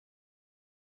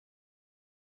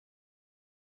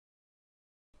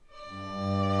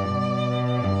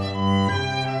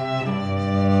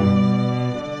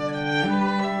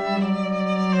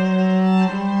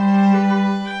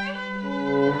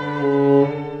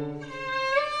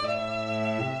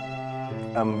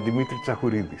I'm Dimitri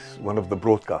Tsakouridis, one of the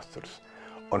broadcasters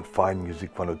on Fine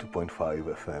Music 102.5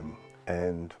 FM,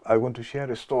 and I want to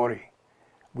share a story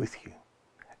with you,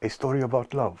 a story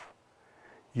about love.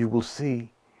 You will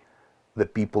see the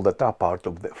people that are part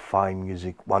of the Fine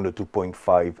Music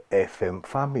 102.5 FM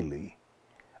family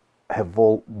have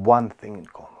all one thing in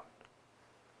common: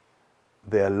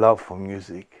 their love for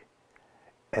music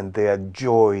and their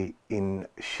joy in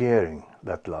sharing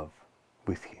that love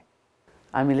with you.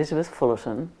 I'm Elizabeth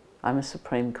Fullerton. I'm a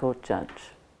Supreme Court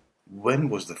judge. When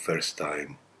was the first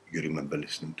time you remember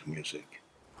listening to music?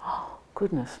 Oh,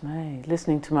 goodness me.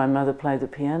 Listening to my mother play the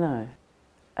piano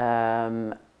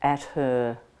at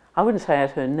her, I wouldn't say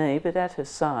at her knee, but at her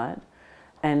side,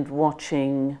 and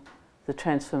watching the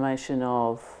transformation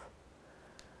of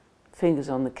fingers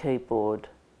on the keyboard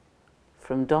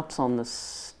from dots on the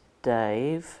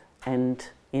stave and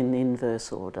in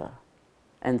inverse order.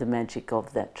 And the magic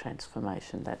of that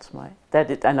transformation.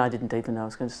 And I didn't even know I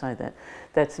was going to say that.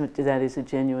 That is a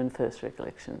genuine first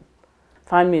recollection.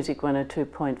 Fine Music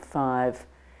 102.5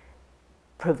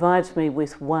 provides me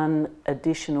with one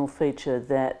additional feature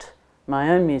that my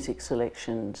own music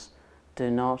selections do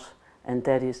not, and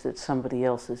that is that somebody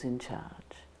else is in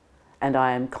charge. And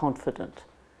I am confident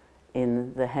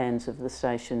in the hands of the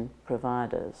station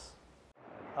providers.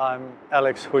 I'm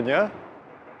Alex Hunya,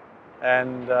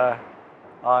 and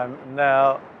I'm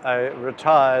now a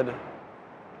retired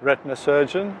retina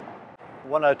surgeon.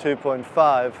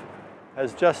 102.5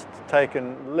 has just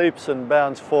taken leaps and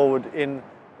bounds forward in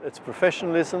its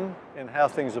professionalism, in how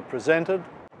things are presented,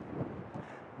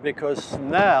 because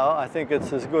now I think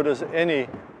it's as good as any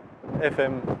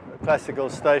FM classical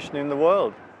station in the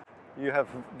world. You have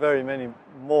very many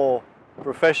more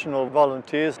professional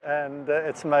volunteers, and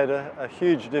it's made a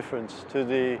huge difference to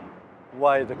the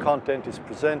way the content is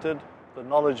presented, the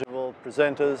knowledgeable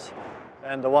presenters,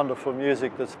 and the wonderful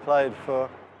music that's played for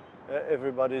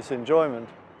everybody's enjoyment.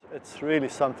 It's really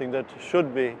something that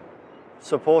should be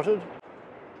supported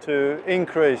to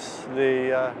increase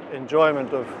the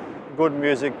enjoyment of good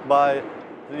music by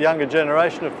the younger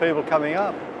generation of people coming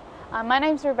up. My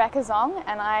name's Rebecca Zong,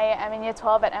 and I am in Year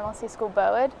 12 at MLC School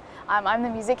Burwood. I'm the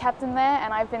music captain there,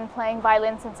 and I've been playing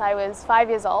violin since I was 5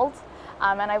 years old.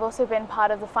 And I've also been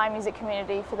part of the fine music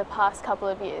community for the past couple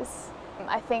of years.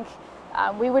 I think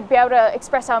we would be able to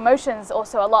express our emotions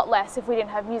also a lot less if we didn't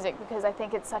have music, because I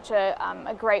think it's such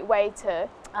a great way to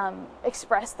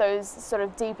express those sort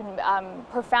of deep and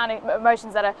profound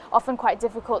emotions that are often quite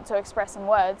difficult to express in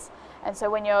words. And so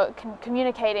when you're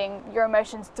communicating your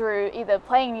emotions through either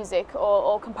playing music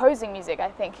or composing music, I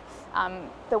think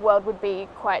the world would be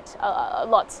quite a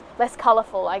lot less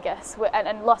colourful, I guess, and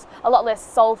a lot less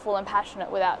soulful and passionate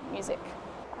without music.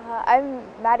 I'm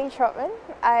Maddie Trotman.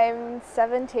 I'm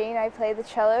 17. I play the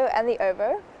cello and the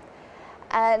oboe,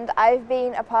 and I've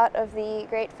been a part of the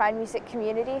Great Fine Music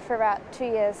community for about 2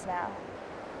 years now.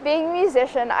 Being a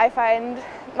musician, I find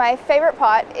my favourite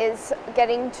part is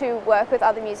getting to work with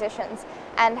other musicians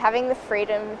and having the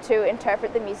freedom to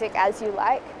interpret the music as you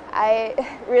like. I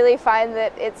really find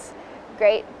that it's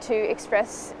great to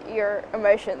express your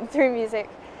emotion through music,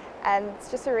 and it's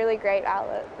just a really great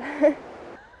outlet.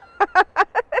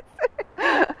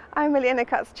 I'm Elena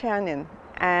Katz-Chernin,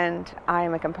 and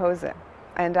I'm a composer,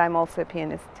 and I'm also a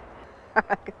pianist.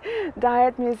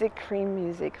 Diet music, cream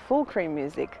music, full cream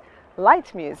music,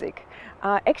 light music.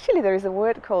 Actually, there is a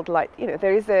word called light,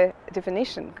 there is a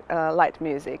definition, light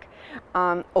music,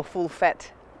 or full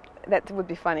fat. That would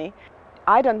be funny.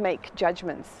 I don't make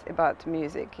judgments about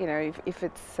music, if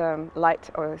it's light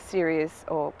or serious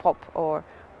or pop or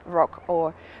rock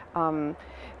or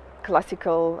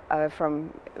classical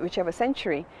from whichever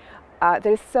century.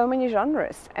 There's so many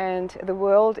genres, and the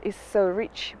world is so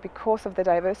rich because of the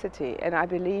diversity, and I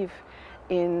believe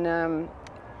in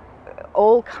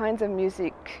all kinds of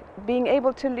music being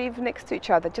able to live next to each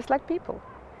other just like people.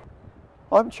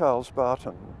 I'm Charles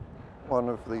Barton, one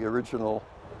of the original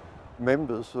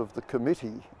members of the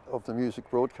committee of the Music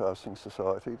Broadcasting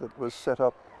Society that was set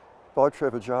up by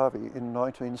Trevor Jarvie in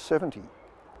 1970.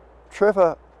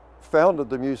 Trevor founded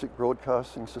the Music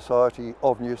Broadcasting Society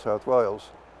of New South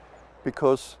Wales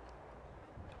because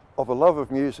of a love of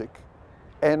music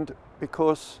and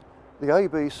because the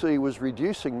ABC was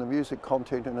reducing the music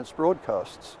content in its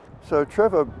broadcasts. So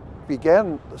Trevor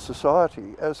began the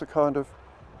society as a kind of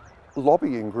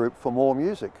lobbying group for more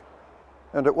music.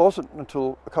 And it wasn't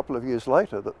until a couple of years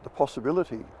later that the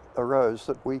possibility arose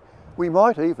that we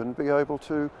might even be able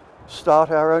to start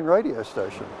our own radio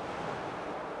station.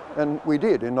 And we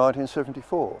did in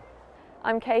 1974.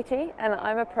 I'm Katie, and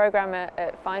I'm a programmer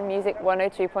at Fine Music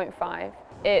 102.5.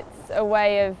 It's a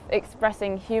way of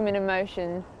expressing human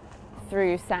emotion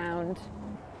through sound.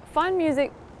 Fine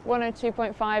Music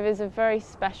 102.5 is a very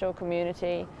special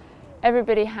community.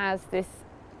 Everybody has this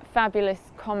fabulous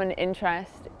common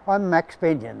interest. I'm Max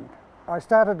Benyon. I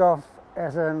started off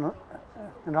as an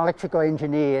electrical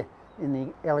engineer in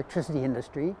the electricity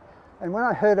industry, and when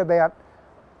I heard about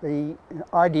the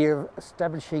idea of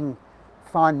establishing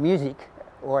Fine Music,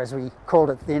 or as we called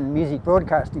it then, Music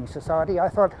Broadcasting Society, I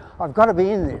thought, I've got to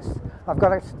be in this. I've got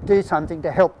to do something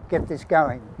to help get this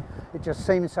going. It just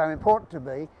seemed so important to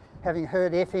me. Having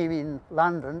heard FM in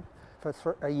London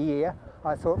for a year,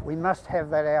 I thought we must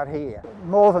have that out here.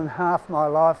 More than half my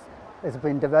life has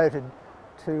been devoted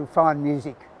to fine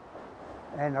music,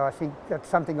 and I think that's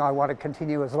something I want to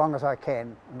continue as long as I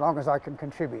can, as long as I can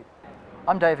contribute.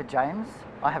 I'm David James.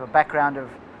 I have a background of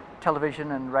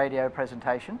television and radio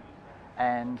presentation,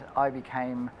 and I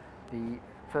became the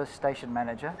first station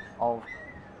manager of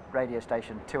radio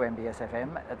station 2MBS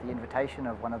FM at the invitation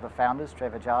of one of the founders,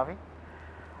 Trevor Jarvie.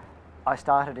 I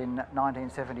started in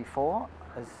 1974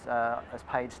 as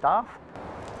paid staff.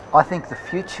 I think the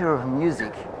future of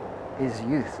music is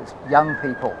youth, it's young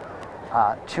people,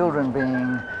 children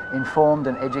being informed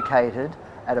and educated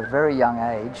at a very young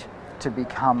age to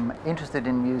become interested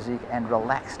in music and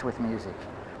relaxed with music.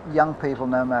 Young people,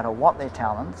 no matter what their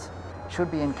talents, should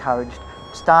be encouraged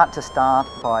start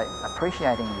by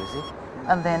appreciating music,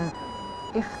 and then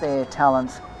if their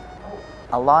talents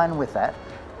align with that,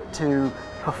 to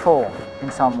perform in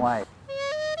some way.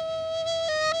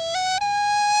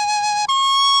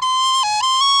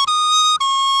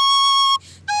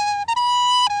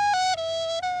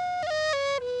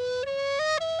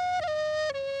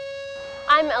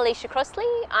 I'm Alicia Crossley.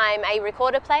 I'm a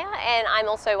recorder player, and I'm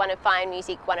also one of Fine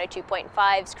Music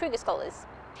 102.5's Kruger Scholars.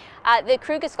 The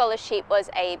Kruger Scholarship was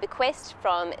a bequest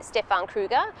from Stefan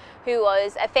Kruger, who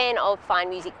was a fan of Fine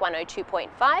Music 102.5.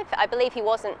 I believe he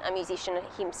wasn't a musician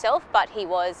himself, but he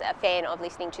was a fan of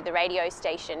listening to the radio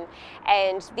station.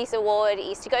 And this award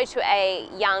is to go to a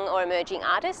young or emerging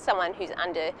artist, someone who's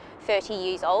under 30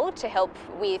 years old, to help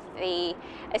with the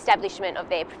establishment of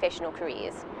their professional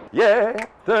careers. Yeah,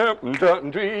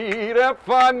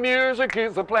 Fine Music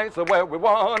is the place where we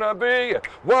wanna be.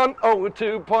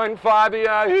 102.5,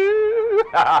 yeah.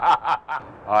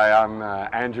 Hi, I'm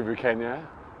Andrew Bukenya,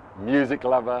 music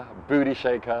lover, booty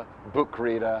shaker, book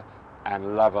reader,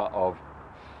 and lover of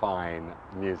fine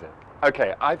music.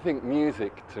 Okay, I think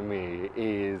music to me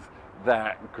is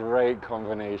that great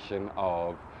combination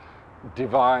of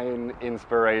divine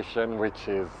inspiration, which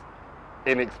is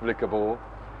inexplicable,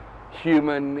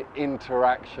 human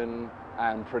interaction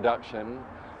and production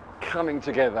coming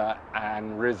together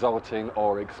and resulting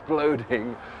or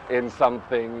exploding in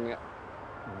something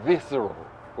visceral,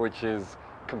 which is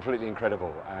completely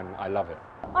incredible, and I love it.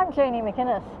 I'm Jeannie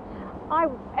McInnes. I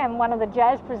am one of the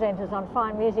jazz presenters on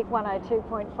Fine Music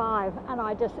 102.5, and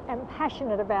I just am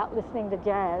passionate about listening to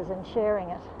jazz and sharing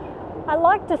it. I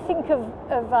like to think of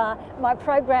my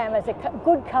program as a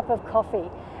good cup of coffee.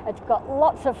 It's got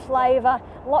lots of flavour,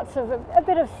 lots of a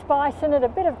bit of spice in it, a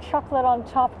bit of chocolate on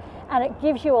top, and it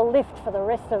gives you a lift for the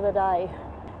rest of the day.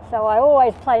 So I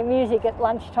always play music at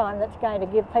lunchtime that's going to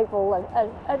give people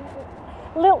a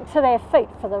lilt to their feet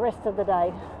for the rest of the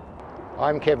day.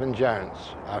 I'm Kevin Jones.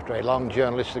 After a long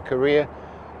journalistic career,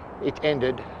 it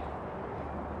ended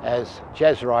as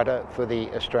jazz writer for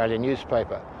the Australian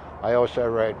newspaper. I also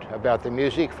wrote about the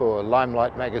music for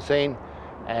Limelight magazine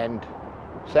and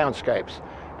Soundscapes,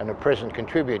 and a present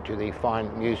contributor to the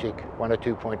Fine Music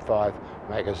 102.5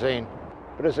 magazine.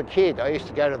 But as a kid, I used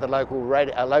to go to the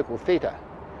local theatre,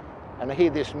 and I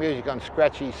hear this music on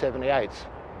scratchy 78s.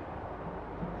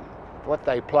 What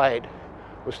they played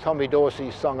was Tommy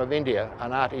Dorsey's Song of India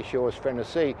and Artie Shaw's Friend of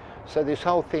Sea, so this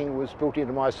whole thing was built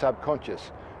into my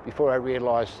subconscious before I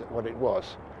realised what it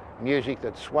was. Music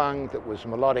that swung, that was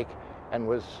melodic, and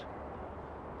was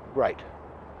great.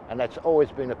 And that's always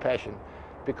been a passion,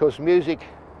 because music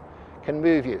can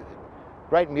move you.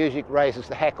 Great music raises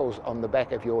the hackles on the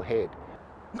back of your head.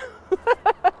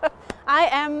 I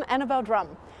am Annabelle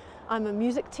Drum. I'm a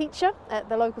music teacher at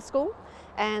the local school,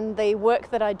 and the work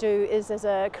that I do is as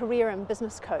a career and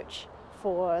business coach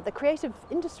for the creative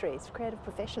industries, creative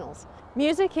professionals.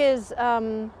 Music is,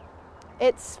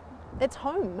 it's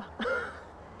home.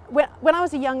 When I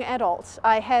was a young adult,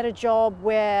 I had a job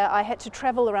where I had to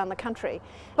travel around the country.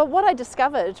 But what I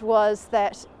discovered was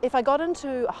that if I got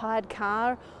into a hired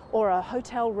car or a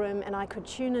hotel room and I could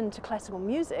tune into classical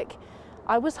music,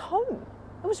 I was home.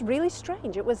 It was really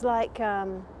strange. It was like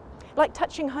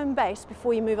touching home base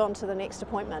before you move on to the next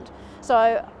appointment.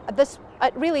 So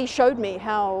it really showed me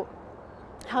how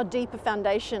how deep a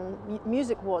foundation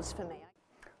music was for me.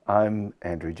 I'm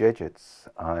Andrew Jedgetts.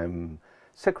 I'm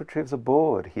Secretary of the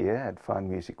Board here at Fine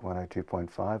Music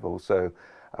 102.5, also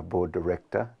a board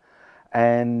director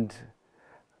and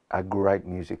a great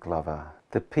music lover.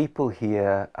 The people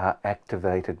here are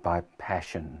activated by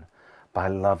passion, by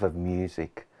love of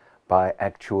music, by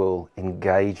actual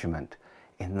engagement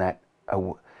in that.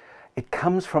 It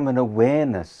comes from an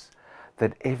awareness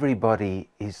that everybody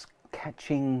is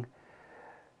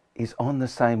on the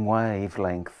same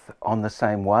wavelength, on the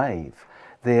same wave.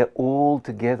 They're all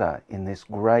together in this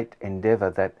great endeavour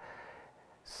that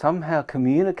somehow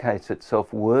communicates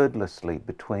itself wordlessly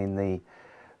between the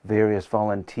various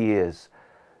volunteers,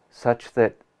 such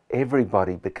that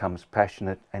everybody becomes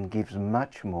passionate and gives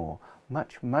much more,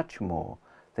 much more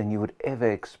than you would ever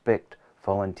expect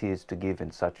volunteers to give in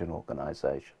such an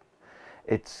organisation.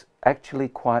 It's actually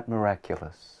quite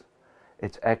miraculous.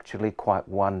 It's actually quite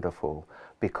wonderful,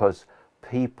 because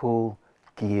people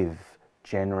give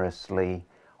generously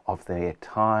of their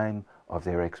time, of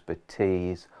their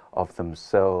expertise, of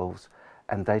themselves,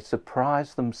 and they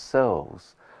surprise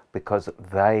themselves because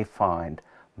they find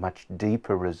much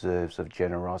deeper reserves of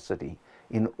generosity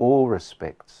in all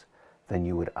respects than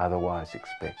you would otherwise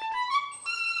expect.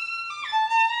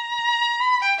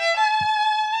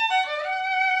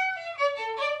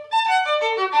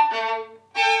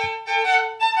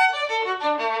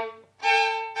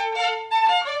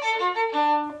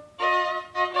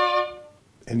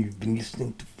 And you've been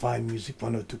listening to Fine Music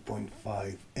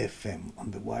 102.5 FM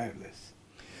on the wireless,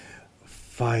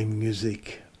 Fine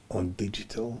Music on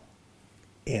digital,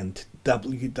 and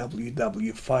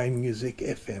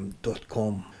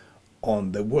www.finemusicfm.com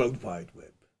on the World Wide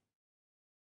Web.